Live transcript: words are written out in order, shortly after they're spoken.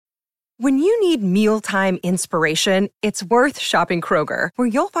When you need mealtime inspiration, it's worth shopping Kroger, where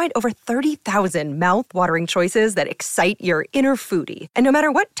you'll find over 30,000 mouth-watering choices that excite your inner foodie. And no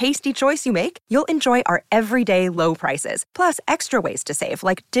matter what tasty choice you make, you'll enjoy our everyday low prices, plus extra ways to save,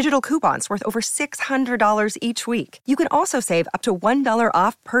 like digital coupons worth over $600 each week. You can also save up to $1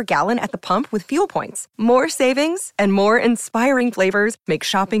 off per gallon at the pump with fuel points. More savings and more inspiring flavors make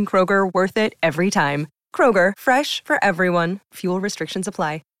shopping Kroger worth it every time. Kroger, fresh for everyone. Fuel restrictions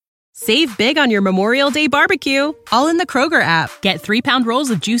apply. Save big on your Memorial Day barbecue, all in the Kroger app. Get 3-pound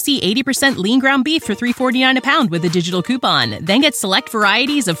rolls of juicy 80% lean ground beef for $3.49 a pound with a digital coupon. Then get select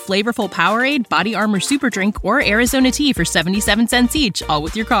varieties of flavorful Powerade, Body Armor Super Drink, or Arizona tea for 77 cents each, all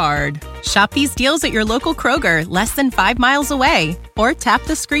with your card. Shop these deals at your local Kroger, less than 5 miles away. Or tap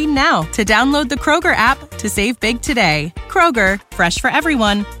the screen now to download the Kroger app to save big today. Kroger, fresh for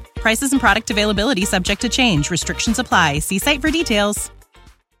everyone. Prices and product availability subject to change. Restrictions apply. See site for details.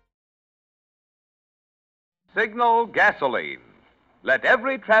 Signal gasoline. Let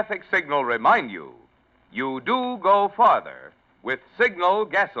every traffic signal remind you, you do go farther with Signal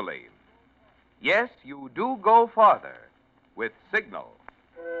gasoline. Yes, you do go farther with Signal.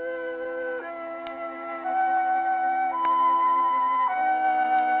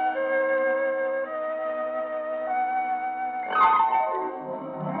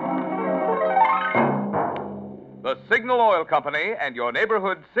 The Signal Oil Company and your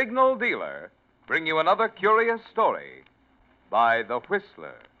neighborhood Signal dealer bring you another curious story by The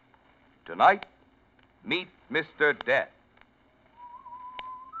Whistler. Tonight, meet Mr. Death.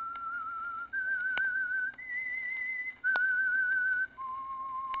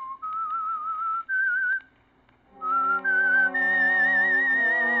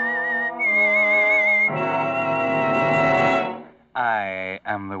 I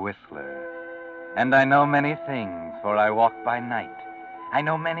am the Whistler, and I know many things, for I walk by night. I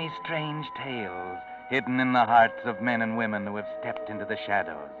know many strange tales hidden in the hearts of men and women who have stepped into the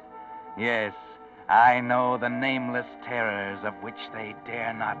shadows. Yes, I know the nameless terrors of which they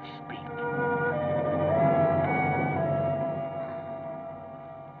dare not speak.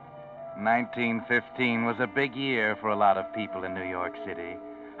 "1915 was a big year for a lot of people in New York City.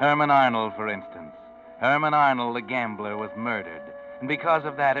 Herman Arnold, for instance. Herman Arnold, the gambler, was murdered. And because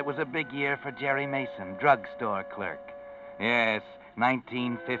of that, it was a big year for Jerry Mason, drugstore clerk. Yes,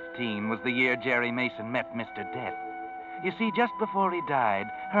 1915 was the year Jerry Mason met Mr. Death. You see, just before he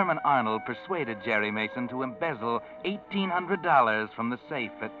died, Herman Arnold persuaded Jerry Mason to embezzle $1,800 from the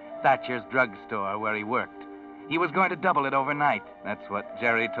safe at Thatcher's drugstore where he worked. He was going to double it overnight. That's what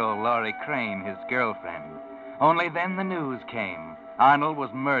Jerry told Laurie Crane, his girlfriend. Only then the news came. Arnold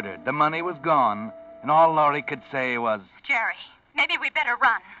was murdered. The money was gone. And all Laurie could say was, "Jerry, maybe we better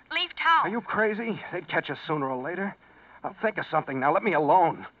run. Leave town." Are you crazy? They'd catch us sooner or later. I'll think of something now. Let me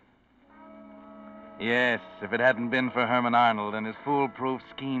alone. yes, if it hadn't been for Herman Arnold and his foolproof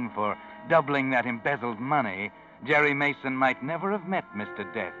scheme for doubling that embezzled money, Jerry Mason might never have met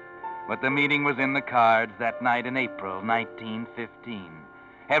Mr. Death. But the meeting was in the cards that night in April 1915.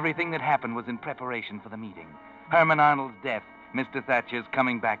 Everything that happened was in preparation for the meeting. Herman Arnold's death, Mr. Thatcher's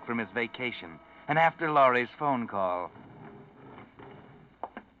coming back from his vacation, and after Laurie's phone call.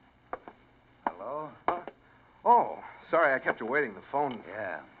 Hello? Oh, sorry I kept you waiting. The phone...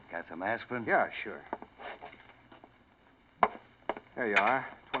 Yeah, got some aspirin? Yeah, sure. There you are,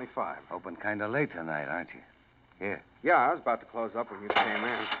 25. Open kind of late tonight, aren't you? Here. Yeah, I was about to close up when you came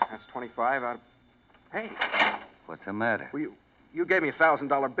in. That's 25 out of... Hey. What's the matter? Well, you gave me a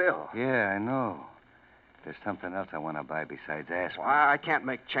 $1,000 bill. Yeah, I know. There's something else I want to buy besides aspirin. Well, I can't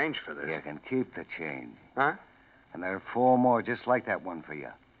make change for this. You can keep the change. Huh? And there are 4 more just like that one for you,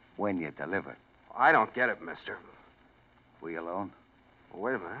 when you deliver. I don't get it, mister. We alone? Well,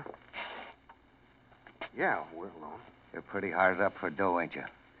 wait a minute. Yeah, we're alone. You're pretty hard up for dough, ain't you?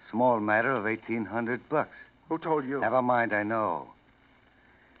 Small matter of $1,800. Who told you? Never mind, I know.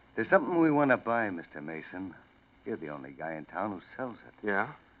 There's something we want to buy, Mr. Mason. You're the only guy in town who sells it. Yeah?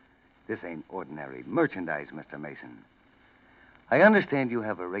 This ain't ordinary merchandise, Mr. Mason. I understand you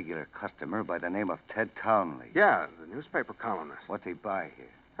have a regular customer by the name of Ted Townley. Yeah, the newspaper columnist. What's he buy here?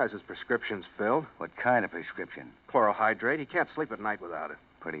 Has his prescriptions filled. What kind of prescription? Chlorohydrate. He can't sleep at night without it.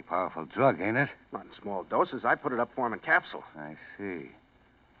 Pretty powerful drug, ain't it? Not in small doses. I put it up for him in capsule. I see.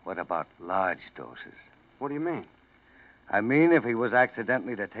 What about large doses? What do you mean? I mean, if he was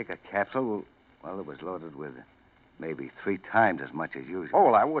accidentally to take a capsule, well, it was loaded with maybe 3 times as much as usual. Oh,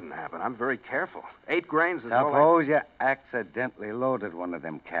 well, that wouldn't happen. I'm very careful. 8 grains is all Suppose you accidentally loaded one of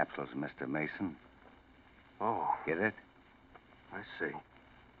them capsules, Mr. Mason. Oh, Get it? I see.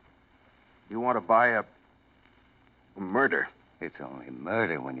 You want to buy a murder? It's only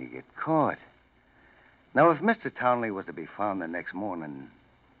murder when you get caught. Now, if Mr. Townley was to be found the next morning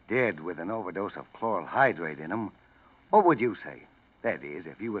dead with an overdose of chloral hydrate in him, what would you say? That is,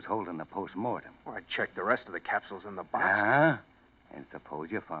 if you was holding the post-mortem. Well, I'd check the rest of the capsules in the box. Uh-huh. And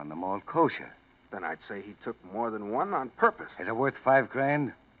suppose you found them all kosher. Then I'd say he took more than one on purpose. Is it worth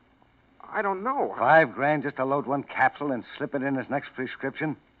 $5,000? I don't know. $5,000 just to load one capsule and slip it in his next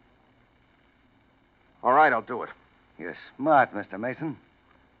prescription? All right, I'll do it. You're smart, Mr. Mason.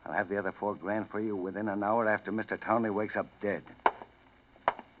 I'll have the other $4,000 for you within an hour after Mr. Townley wakes up dead.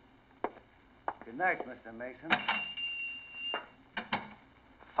 Good night, Mr. Mason.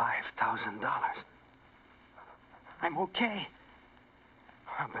 $5,000. I'm okay.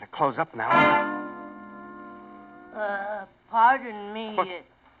 I better close up now. Pardon me. What?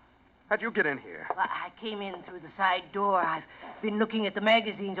 How'd you get in here? I came in through the side door. I've been looking at the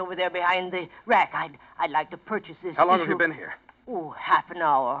magazines over there behind the rack. I'd like to purchase this How long issue. have you been here? Oh, half an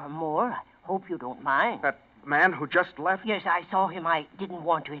hour or more. I hope you don't mind. That man who just left? Yes, I saw him. I didn't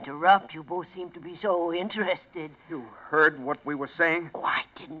want to interrupt. You both seem to be so interested. You heard what we were saying? Oh, I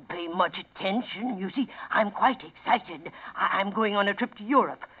didn't pay much attention. You see, I'm quite excited. I'm going on a trip to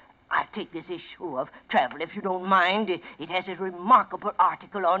Europe. I'll take this issue of Travel, if you don't mind. It has a remarkable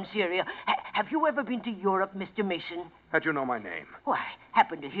article on Syria. Have you ever been to Europe, Mr. Mason? How'd you know my name? Oh, I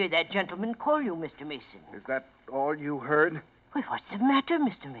happened to hear that gentleman call you Mr. Mason. Is that all you heard? Well, what's the matter,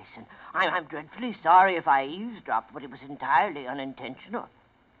 Mr. Mason? I'm dreadfully sorry if I eavesdropped, but it was entirely unintentional.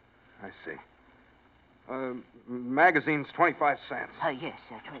 I see. Magazine's 25 cents. Yes,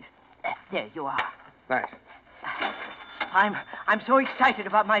 there you are. Thanks. I'm so excited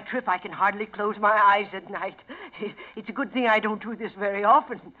about my trip I can hardly close my eyes at night. It's a good thing I don't do this very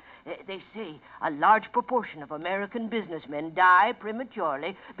often. They say a large proportion of American businessmen die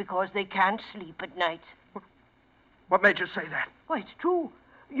prematurely because they can't sleep at night. What made you say that? Why, it's true.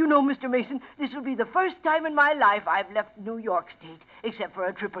 You know, Mr. Mason, this will be the first time in my life I've left New York State, except for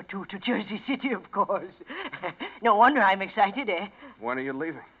a trip or two to Jersey City, of course. No wonder I'm excited, eh? When are you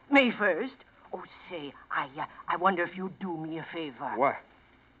leaving? May 1st. Oh, say, I wonder if you'd do me a favor. What?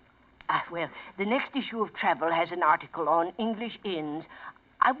 Well, the next issue of Travel has an article on English inns.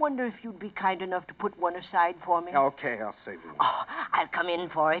 I wonder if you'd be kind enough to put one aside for me. Okay, I'll save you. Oh, I'll come in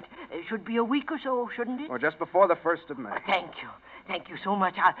for it. It should be a week or so, shouldn't it? Well, just before the 1st of May. Thank you. Thank you so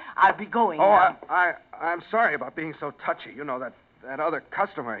much. I'll be going Oh, now. I'm sorry about being so touchy. You know, that other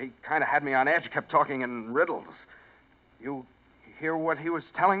customer, he kind of had me on edge, kept talking in riddles. You hear what he was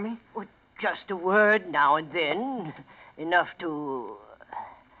telling me? Oh, just a word now and then. Enough to...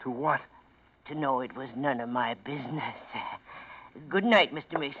 To what? To know it was none of my business. Good night,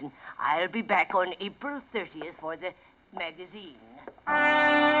 Mr. Mason. I'll be back on April 30th for the magazine.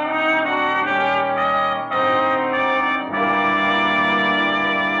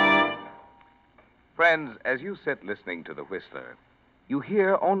 Friends, as you sit listening to The Whistler, you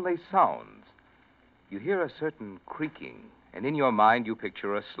hear only sounds. You hear a certain creaking, and in your mind you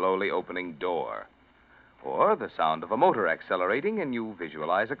picture a slowly opening door. Or the sound of a motor accelerating, and you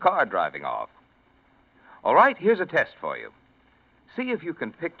visualize a car driving off. All right, here's a test for you. See if you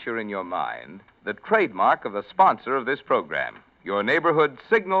can picture in your mind the trademark of the sponsor of this program, your neighborhood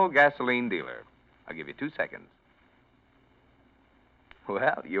Signal gasoline dealer. I'll give you 2 seconds.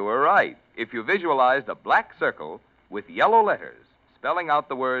 Well, you were right. If you visualized a black circle with yellow letters spelling out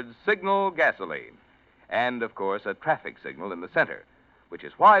the words Signal gasoline, and, of course, a traffic signal in the center, which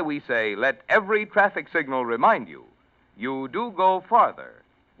is why we say let every traffic signal remind you, you do go farther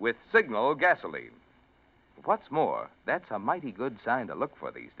with Signal gasoline. What's more, that's a mighty good sign to look for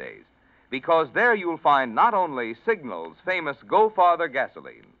these days, because there you'll find not only Signal's famous Go Farther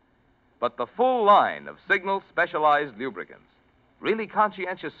gasoline, but the full line of Signal's specialized lubricants. Really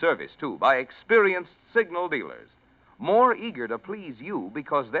conscientious service, too, by experienced Signal dealers, more eager to please you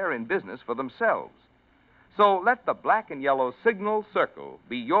because they're in business for themselves. So let the black and yellow Signal circle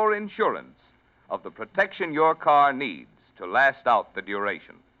be your insurance of the protection your car needs to last out the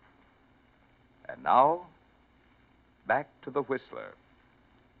duration. And now, back to the Whistler.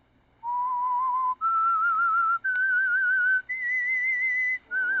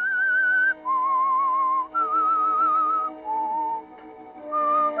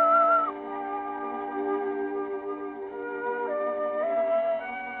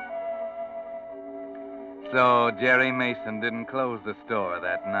 So Jerry Mason didn't close the store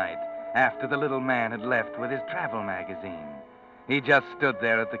that night after the little man had left with his travel magazine. He just stood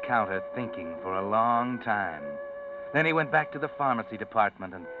there at the counter thinking for a long time. Then he went back to the pharmacy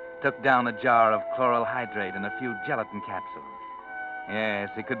department and took down a jar of chloral hydrate and a few gelatin capsules. Yes,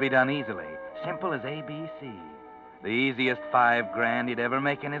 it could be done easily. Simple as ABC. The easiest $5,000 he'd ever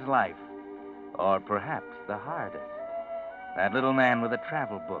make in his life. Or perhaps the hardest. That little man with a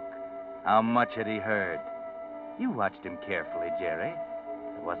travel book. How much had he heard? You watched him carefully, Jerry.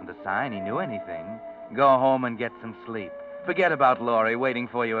 There wasn't a sign he knew anything. Go home and get some sleep. Forget about Laurie waiting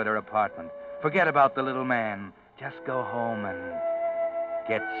for you at her apartment. Forget about the little man. Just go home and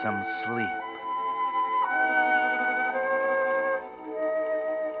get some sleep.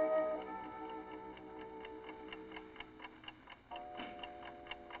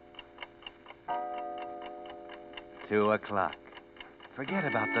 $2:00. Forget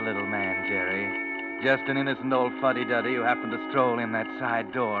about the little man, Jerry. Just an innocent old fuddy-duddy who happened to stroll in that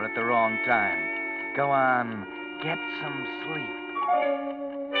side door at the wrong time. Go on, get some sleep.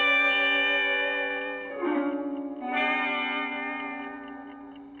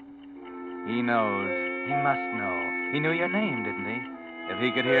 He knows. He must know. He knew your name, didn't he? If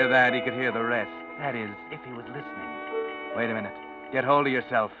he could hear that, he could hear the rest. That is, if he was listening. Wait a minute. Get hold of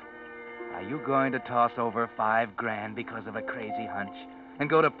yourself. Are you going to toss over $5,000 because of a crazy hunch and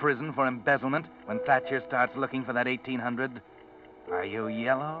go to prison for embezzlement when Thatcher starts looking for that 1800? Are you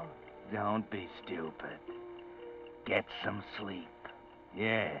yellow? Don't be stupid. Get some sleep.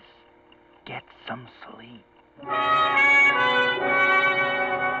 Yes, get some sleep.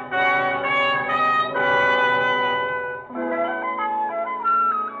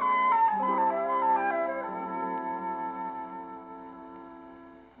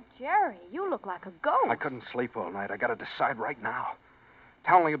 Jerry, you look like a ghost. I couldn't sleep all night. I got to decide right now.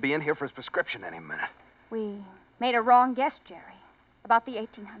 Townley will be in here for his prescription any minute. We made a wrong guess, Jerry, about the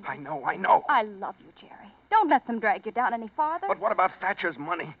 1800. I know. I love you, Jerry. Don't let them drag you down any farther. But what about Thatcher's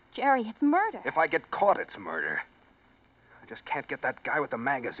money? Jerry, it's murder. If I get caught, it's murder. I just can't get that guy with the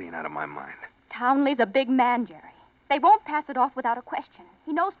magazine out of my mind. Townley's a big man, Jerry. They won't pass it off without a question.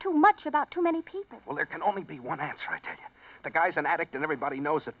 He knows too much about too many people. Well, there can only be one answer, I tell you. The guy's an addict, and everybody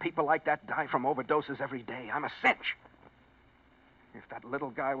knows that people like that die from overdoses every day. I'm a cinch. If that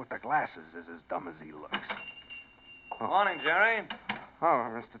little guy with the glasses is as dumb as he looks. Oh. Morning, Jerry. Oh,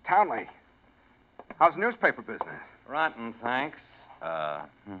 Mr. Townley. How's newspaper business? Rotten, thanks.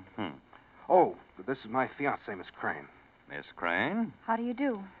 Oh, this is my fiancée, Miss Crane. Miss Crane? How do you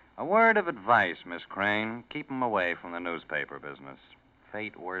do? A word of advice, Miss Crane. Keep 'em away from the newspaper business.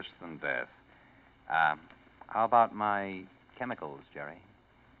 Fate worse than death. How about my chemicals, Jerry?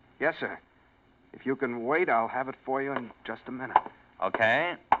 Yes, sir. If you can wait, I'll have it for you in just a minute.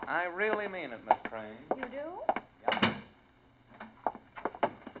 Okay. I really mean it, Miss Crane. You do? Yep.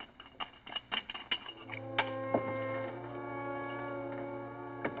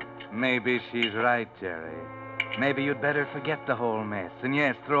 Maybe she's right, Jerry. Maybe you'd better forget the whole mess. And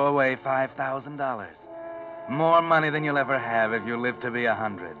yes, throw away $5,000. More money than you'll ever have if you live to be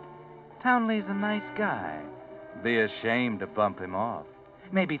 100. Townley's a nice guy. Be ashamed to bump him off.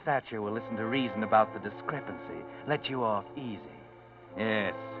 Maybe Thatcher will listen to reason about the discrepancy. Let you off easy.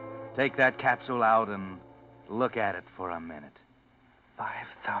 Yes. Take that capsule out and look at it for a minute.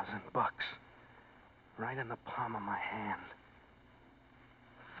 $5,000. Right in the palm of my hand.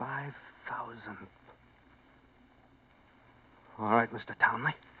 5,000. All right, Mr.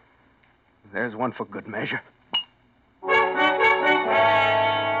 Townley. There's one for good measure.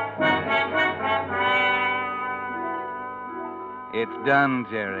 It's done,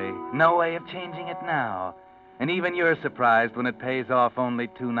 Jerry. No way of changing it now. And even you're surprised when it pays off only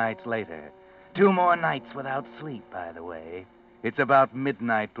 2 nights later. 2 more nights without sleep, by the way. It's about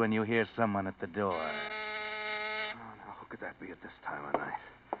midnight when you hear someone at the door. Oh, now, who could that be at this time of night?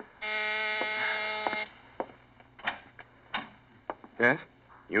 Yes?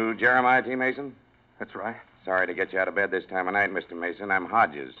 You Jeremiah T. Mason? That's right. Sorry to get you out of bed this time of night, Mr. Mason. I'm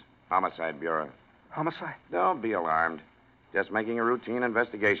Hodges, Homicide Bureau. Homicide? Don't be alarmed. Just making a routine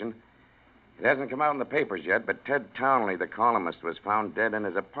investigation. It hasn't come out in the papers yet, but Ted Townley, the columnist, was found dead in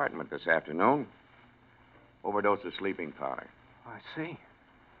his apartment this afternoon. Overdose of sleeping powder. I see.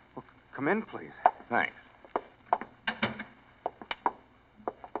 Well, come in, please. Thanks.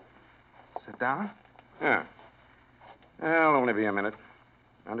 Sit down. Yeah. Well, only be a minute.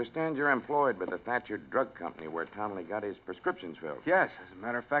 I understand you're employed by the Thatcher Drug Company where Townley got his prescriptions filled. Yes, as a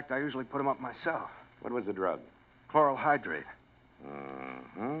matter of fact, I usually put them up myself. What was the drug? Chloral hydrate.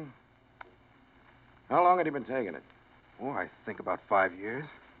 Mm-hmm. How long had he been taking it? Oh, I think about 5 years.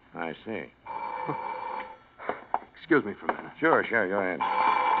 I see. Excuse me for a minute. Sure, go ahead.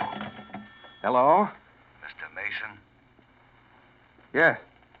 Hello? Mr. Mason, Yes.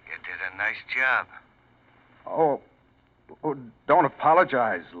 you did a nice job. Oh, don't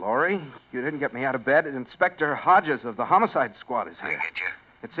apologize, Laurie. You didn't get me out of bed. Inspector Hodges of the Homicide Squad is I here. get you.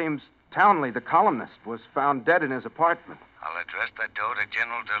 It seems Townley, the columnist, was found dead in his apartment. I'll address that dough to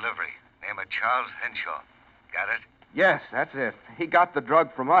General Delivery. Name of Charles Henshaw. Got it? Yes, that's it. He got the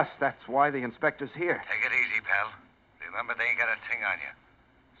drug from us. That's why the inspector's here. Take it easy, pal. Remember, they ain't got a thing on you.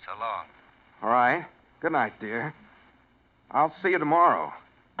 So long. All right. Good night, dear. I'll see you tomorrow.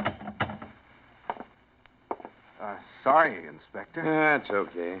 Sorry, Inspector. That's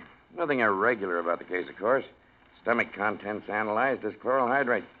okay. Nothing irregular about the case, of course. Stomach contents analyzed as chloral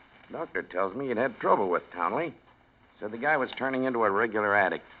hydrate. Doctor tells me he'd had trouble with Townley. Said the guy was turning into a regular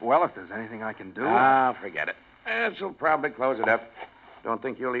addict. Well, if there's anything I can do... Forget it. This'll probably close it up. Don't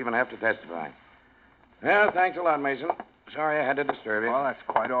think you'll even have to testify. Well, thanks a lot, Mason. Sorry I had to disturb you. Well, that's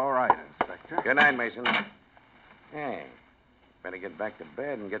quite all right, Inspector. Good night, Mason. Hey, better get back to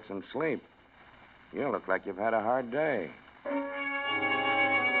bed and get some sleep. You look like you've had a hard day.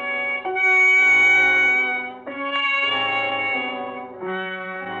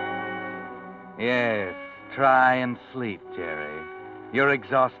 Yes, try and sleep, Jerry. You're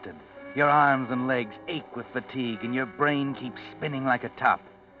exhausted. Your arms and legs ache with fatigue, and your brain keeps spinning like a top.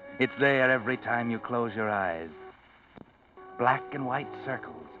 It's there every time you close your eyes. Black and white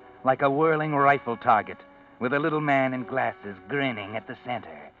circles, like a whirling rifle target, with a little man in glasses grinning at the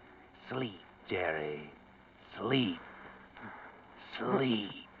center. Sleep, Jerry. Sleep.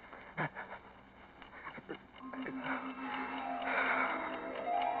 Sleep.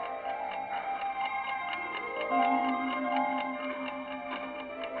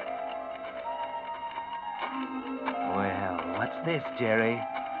 Well, what's this, Jerry?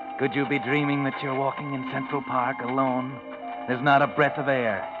 Could you be dreaming that you're walking in Central Park alone? There's not a breath of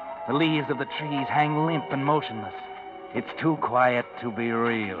air. The leaves of the trees hang limp and motionless. It's too quiet to be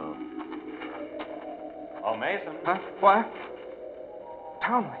real. Oh, Mason. Huh? What?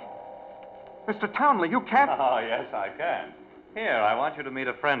 Townley. Mr. Townley, you can't... Oh, yes, I can. Here, I want you to meet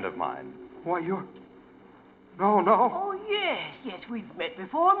a friend of mine. Why, you're... No. Oh, yes, we've met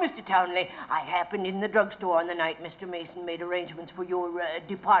before, Mr. Townley. I happened in the drugstore on the night Mr. Mason made arrangements for your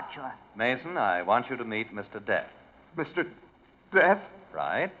departure. Mason, I want you to meet Mr. Death. Mr. Death?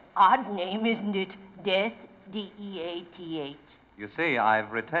 Right? Odd name, isn't it? Death, D-E-A-T-H. You see,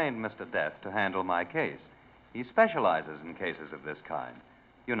 I've retained Mr. Death to handle my case. He specializes in cases of this kind.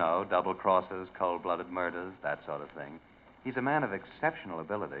 You know, double crosses, cold-blooded murders, that sort of thing. He's a man of exceptional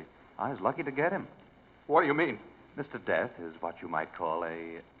ability. I was lucky to get him. What do you mean? Mr. Death is what you might call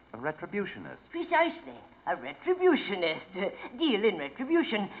a retributionist. Precisely. A retributionist. Deal in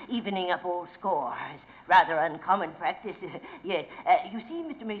retribution, evening up old scores. Rather uncommon practice. Yes. You see,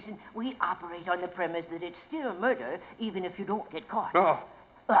 Mr. Mason, we operate on the premise that it's still murder, even if you don't get caught. No.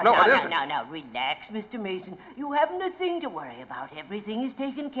 It isn't. Now, relax, Mr. Mason. You haven't a thing to worry about. Everything is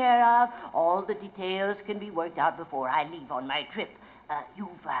taken care of. All the details can be worked out before I leave on my trip. You've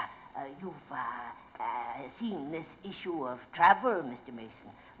seen this issue of Traveler, Mr. Mason.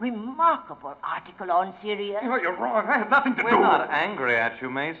 Remarkable article on Syria. No, you're wrong. I had nothing to do with it. We're not angry at you,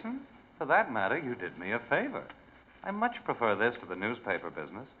 Mason. For that matter, you did me a favor. I much prefer this to the newspaper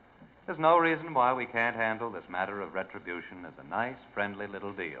business. There's no reason why we can't handle this matter of retribution as a nice, friendly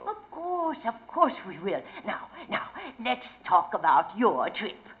little deal. Of course we will. Now, let's talk about your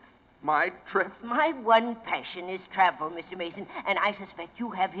trip. My trip? My one passion is travel, Mr. Mason, and I suspect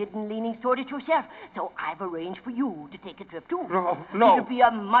you have hidden leanings toward it yourself. So I've arranged for you to take a trip, too. No. It'll be a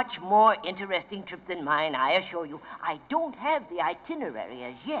much more interesting trip than mine, I assure you. I don't have the itinerary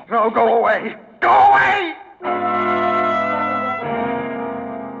as yet. No, go away. Go away!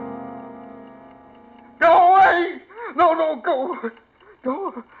 Go away! No, go.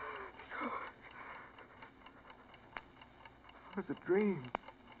 Go. It was a dream.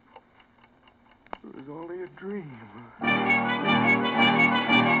 It was only a dream.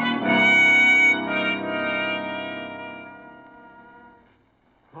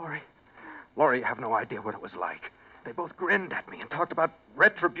 Laurie, you have no idea what it was like. They both grinned at me and talked about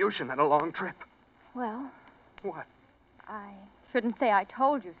retribution and a long trip. Well... What? I shouldn't say I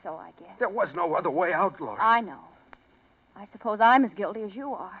told you so, I guess. There was no other way out, Laurie. I know. I suppose I'm as guilty as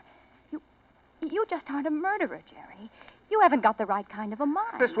you are. You just aren't a murderer, Jerry. You haven't got the right kind of a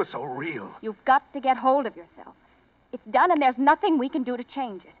mind. This was so real. You've got to get hold of yourself. It's done, and there's nothing we can do to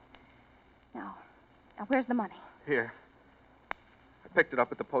change it. Now, where's the money? Here. I picked it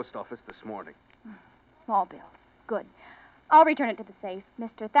up at the post office this morning. Small bill. Good. I'll return it to the safe.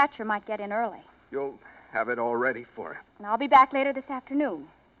 Mr. Thatcher might get in early. You'll have it all ready for him. And I'll be back later this afternoon.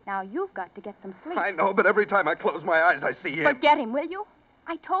 Now, you've got to get some sleep. I know, but every time I close my eyes, I see him. Forget him, will you?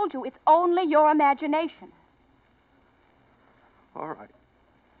 I told you, it's only your imagination. All right.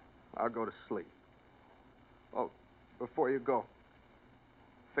 I'll go to sleep. Oh, before you go,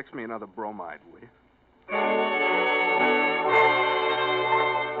 Fix me another bromide, will you?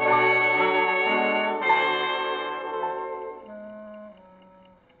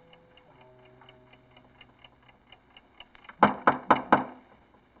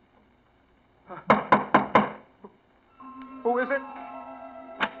 Who is it?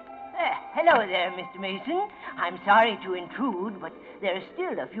 Hello there, Mr. Mason. I'm sorry to intrude, but there are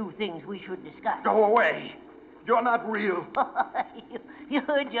still a few things we should discuss. Go away. You're not real.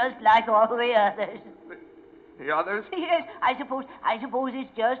 You're just like all the others. The others? Yes, I suppose it's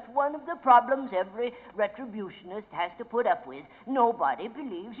just one of the problems every retributionist has to put up with. Nobody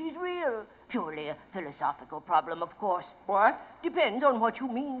believes he's real. Purely a philosophical problem, of course. What? Depends on what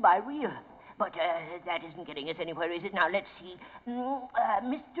you mean by real. But that isn't getting us anywhere, is it? Now, let's see.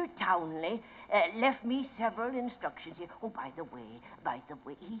 Mr. Townley left me several instructions here. Oh, by the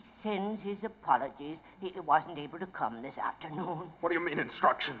way, he sends his apologies. He wasn't able to come this afternoon. What do you mean,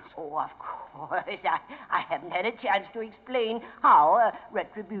 instructions? Oh, of course. I haven't had a chance to explain how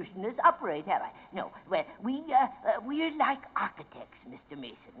retributionists operate, have I? No. Well, we're like architects, Mr.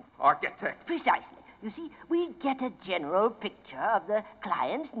 Mason. Architects? Precisely. You see, we get a general picture of the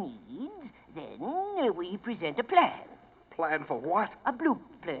client's needs, then we present a plan. Plan for what? A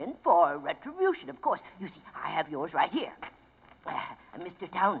blueprint for retribution, of course. You see, I have yours right here.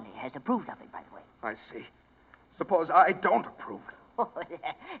 Mr. Townley has approved of it, by the way. I see. Suppose I don't approve it. Oh,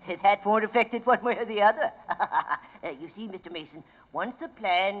 that won't affect it one way or the other. You see, Mr. Mason, once the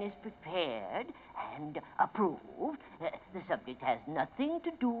plan is prepared and approved, the subject has nothing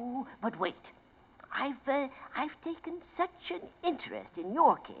to do but wait. I've taken such an interest in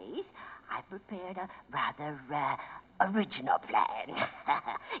your case, I prepared a rather original plan.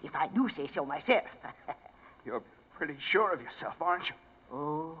 If I do say so myself. You're pretty sure of yourself, aren't you?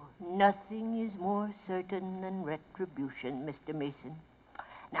 Oh, nothing is more certain than retribution, Mr. Mason.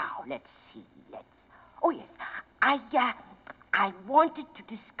 Now, let's see. Oh, yes. I wanted to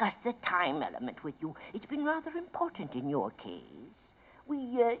discuss the time element with you. It's been rather important in your case. We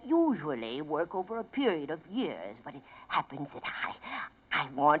usually work over a period of years, but it happens that I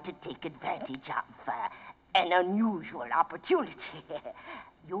want to take advantage of an unusual opportunity.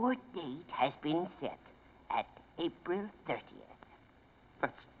 Your date has been set at April 30th.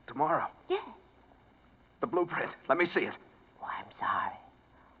 That's tomorrow. Yes. The blueprint. Let me see it. Oh, I'm sorry.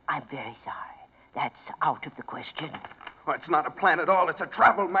 I'm very sorry. That's out of the question. Oh, it's not a plan at all. It's a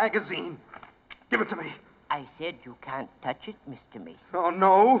travel magazine. Give it to me. I said you can't touch it, Mr. Mason. Oh,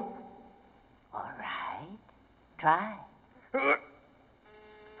 no. All right. Try.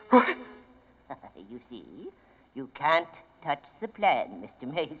 What? You see, you can't touch the plan, Mr.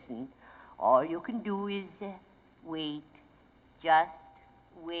 Mason. All you can do is wait. Just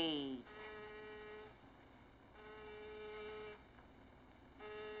wait.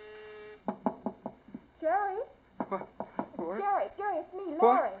 Jerry? What? Jerry, it's me,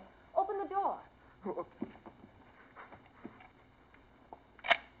 Laurie. Open the door.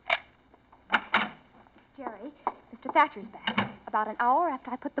 Jerry, Mr. Thatcher's back. About an hour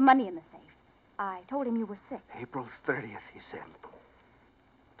after I put the money in the safe. I told him you were sick. April 30th, he said.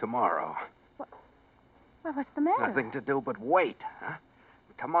 Tomorrow. Well, what's the matter? Nothing to do but wait, huh?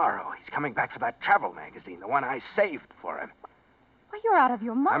 Tomorrow, he's coming back for that travel magazine, the one I saved for him. Well, you're out of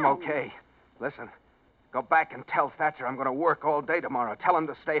your mind. I'm okay. Listen, go back and tell Thatcher I'm going to work all day tomorrow. Tell him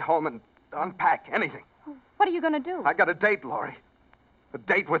to stay home and unpack anything. What are you going to do? I got a date, Laurie. A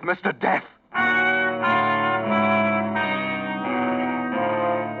date with Mr. Death.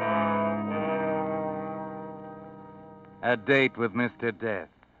 A date with Mr. Death.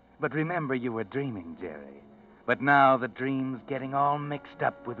 But remember, you were dreaming, Jerry. But now the dream's getting all mixed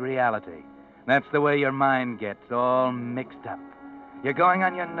up with reality. That's the way your mind gets, all mixed up. You're going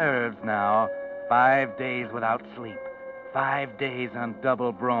on your nerves now. 5 days without sleep. 5 days on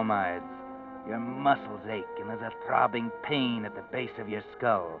double bromides. Your muscles ache, and there's a throbbing pain at the base of your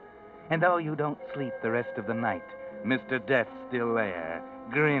skull. And though you don't sleep the rest of the night, Mr. Death's still there,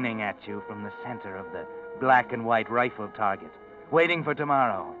 grinning at you from the center of the black and white rifle target, waiting for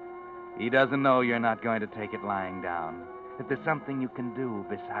tomorrow. He doesn't know you're not going to take it lying down, that there's something you can do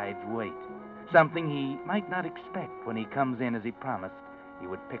besides wait, something he might not expect when he comes in as he promised he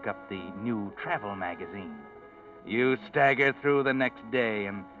would pick up the new travel magazine. You stagger through the next day,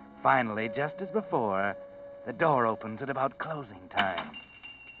 and finally, just as before, the door opens at about closing time.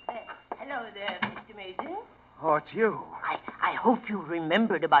 Hello there, Mr. Mason. Oh, it's you. I hope you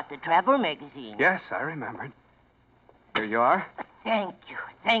remembered about the travel magazine. Yes, I remembered. Here you are. Thank you.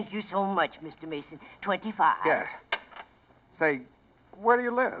 Thank you so much, Mr. Mason. 25. Yes. Say, where do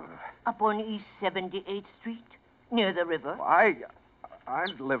you live? Up on East 78th Street, near the river.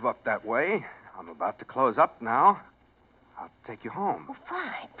 I'd live up that way. I'm about to close up now. I'll take you home. Oh,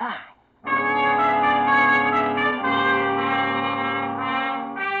 fine, fine.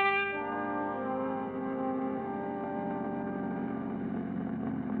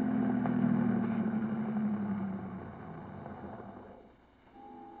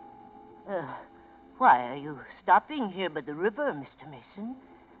 Why are you stopping here by the river, Mr. Mason?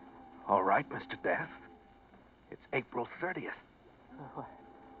 All right, Mr. Death. It's April 30th.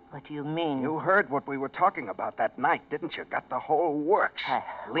 What do you mean? You heard what we were talking about that night, didn't you? Got the whole works.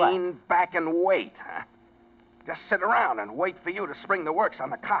 What? Lean back and wait, huh? Just sit around and wait for you to spring the works on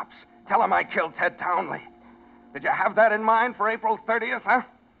the cops. Tell them I killed Ted Townley. Did you have that in mind for April 30th, huh?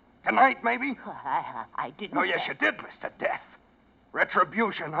 Tonight, maybe? I didn't. Oh, yes, you did, Mr. Death.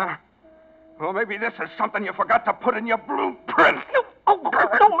 Retribution, huh? Well, maybe this is something you forgot to put in your blueprint.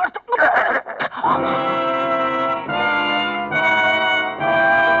 No, Master.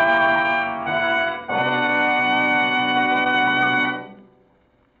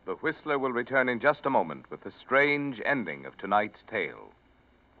 The Whistler will return in just a moment with the strange ending of tonight's tale.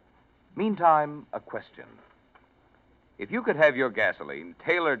 Meantime, a question. If you could have your gasoline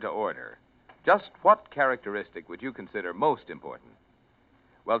tailored to order, just what characteristic would you consider most important?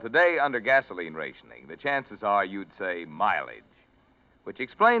 Well, today, under gasoline rationing, the chances are you'd say mileage, which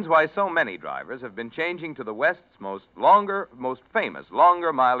explains why so many drivers have been changing to the West's most famous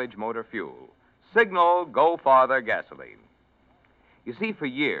longer mileage motor fuel, Signal Go Farther gasoline. You see, for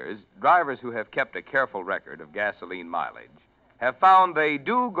years, drivers who have kept a careful record of gasoline mileage have found they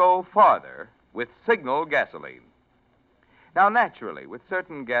do go farther with Signal gasoline. Now, naturally, with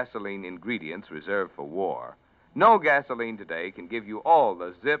certain gasoline ingredients reserved for war, no gasoline today can give you all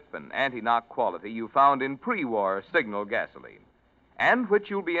the zip and anti-knock quality you found in pre-war Signal gasoline, and which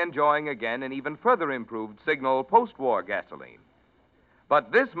you'll be enjoying again in even further improved Signal post-war gasoline.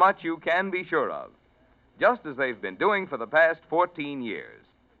 But this much you can be sure of. Just as they've been doing for the past 14 years,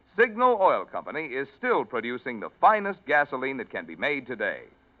 Signal Oil Company is still producing the finest gasoline that can be made today.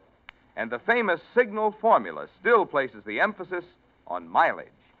 And the famous Signal formula still places the emphasis on mileage.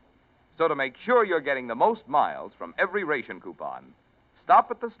 So to make sure you're getting the most miles from every ration coupon, stop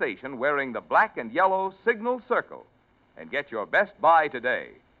at the station wearing the black and yellow Signal circle and get your best buy today.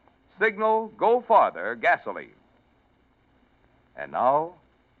 Signal Go Farther gasoline. And now,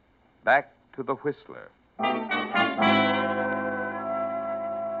 back to the Whistler.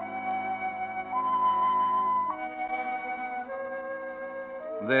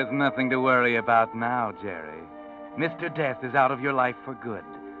 There's nothing to worry about now, Jerry. Mr. Death is out of your life for good,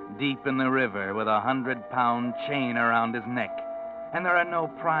 deep in the river with 100-pound chain around his neck. And there are no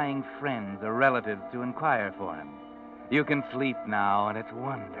prying friends or relatives to inquire for him. You can sleep now, and it's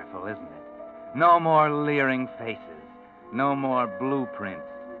wonderful, isn't it? No more leering faces, no more blueprints,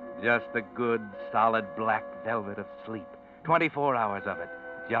 just a good, solid black velvet of sleep. 24 hours of it,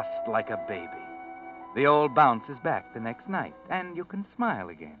 just like a baby. The old bounce is back the next night, and you can smile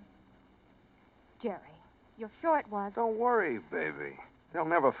again. Jerry, you're sure it was? Don't worry, baby. They'll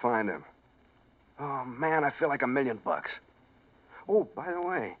never find him. Oh, man, I feel like $1 million. Oh, by the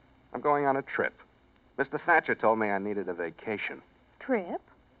way, I'm going on a trip. Mr. Thatcher told me I needed a vacation. Trip?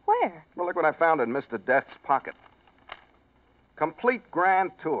 Where? Well, look what I found in Mr. Death's pocket. Complete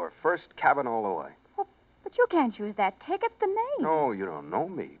grand tour, first cabin all the way. Well, but you can't use that ticket, the name. No, you don't know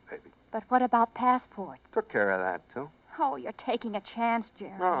me, baby. But what about passport? Took care of that, too. Oh, you're taking a chance,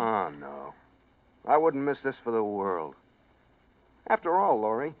 Jerry. Oh, no. I wouldn't miss this for the world. After all,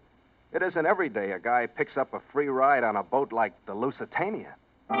 Laurie, it isn't every day a guy picks up a free ride on a boat like the Lusitania.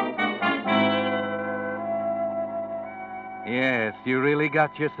 Yes, you really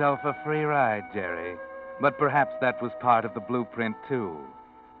got yourself a free ride, Jerry. But perhaps that was part of the blueprint, too.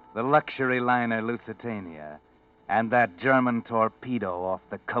 The luxury liner Lusitania and that German torpedo off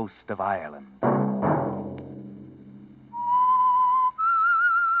the coast of Ireland.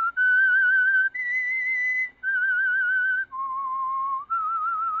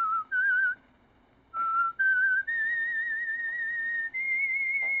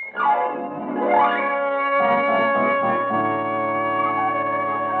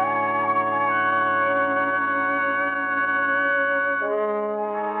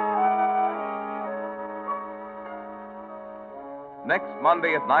 Next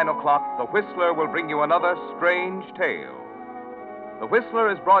Monday at 9 o'clock, The Whistler will bring you another strange tale. The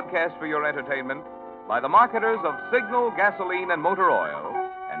Whistler is broadcast for your entertainment by the marketers of Signal gasoline and motor oil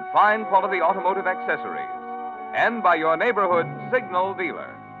and fine quality automotive accessories, and by your neighborhood Signal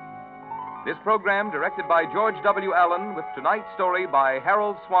dealer. This program, directed by George W. Allen, with tonight's story by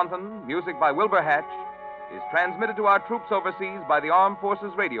Harold Swanton, music by Wilbur Hatch, is transmitted to our troops overseas by the Armed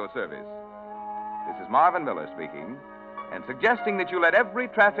Forces Radio Service. This is Marvin Miller speaking, and suggesting that you let every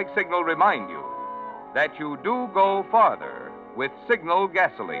traffic signal remind you that you do go farther with Signal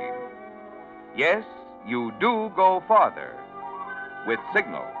gasoline. Yes, you do go farther with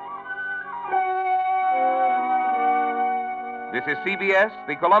Signal. This is CBS,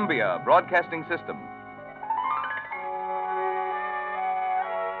 the Columbia Broadcasting System.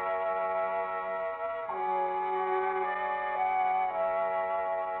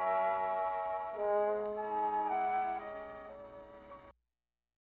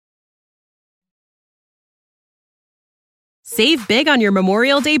 Save big on your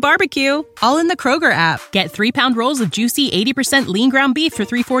Memorial Day barbecue, all in the Kroger app. Get 3-pound rolls of juicy 80% lean ground beef for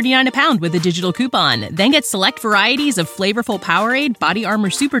 $3.49 a pound with a digital coupon. Then get select varieties of flavorful Powerade, Body Armor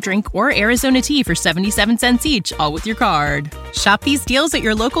Super Drink, or Arizona tea for 77 cents each, all with your card. Shop these deals at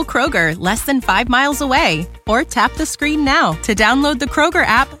your local Kroger, less than 5 miles away. Or tap the screen now to download the Kroger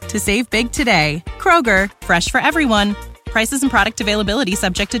app to save big today. Kroger, fresh for everyone. Prices and product availability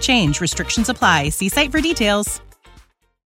subject to change. Restrictions apply. See site for details.